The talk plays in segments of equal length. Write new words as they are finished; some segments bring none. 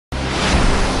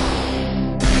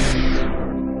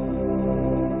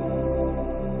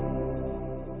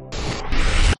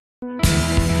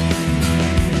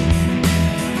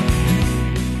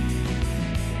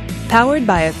Powered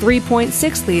by a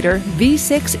 3.6-liter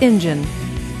V6 engine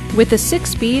with a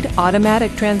 6-speed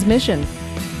automatic transmission,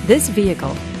 this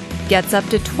vehicle gets up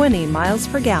to 20 miles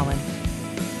per gallon.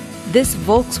 This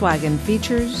Volkswagen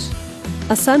features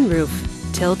a sunroof,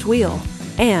 tilt wheel,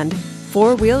 and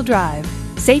 4-wheel drive.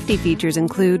 Safety features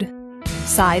include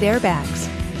side airbags,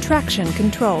 traction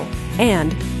control,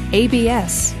 and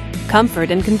ABS.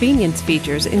 Comfort and convenience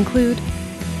features include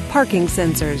parking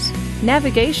sensors,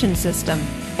 navigation system,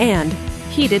 and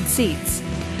heated seats.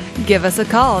 Give us a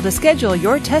call to schedule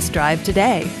your test drive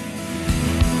today.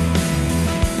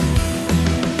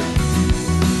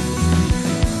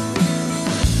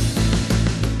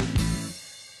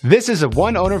 This is a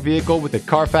one-owner vehicle with a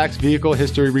Carfax Vehicle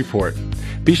History Report.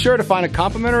 Be sure to find a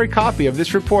complimentary copy of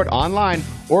this report online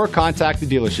or contact the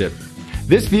dealership.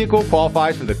 This vehicle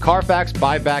qualifies for the Carfax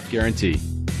Buyback Guarantee.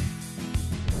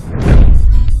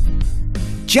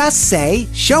 Just say,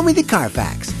 "Show me the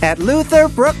Carfax" at Luther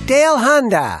Brookdale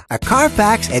Honda, a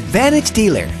Carfax Advantage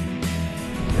dealer.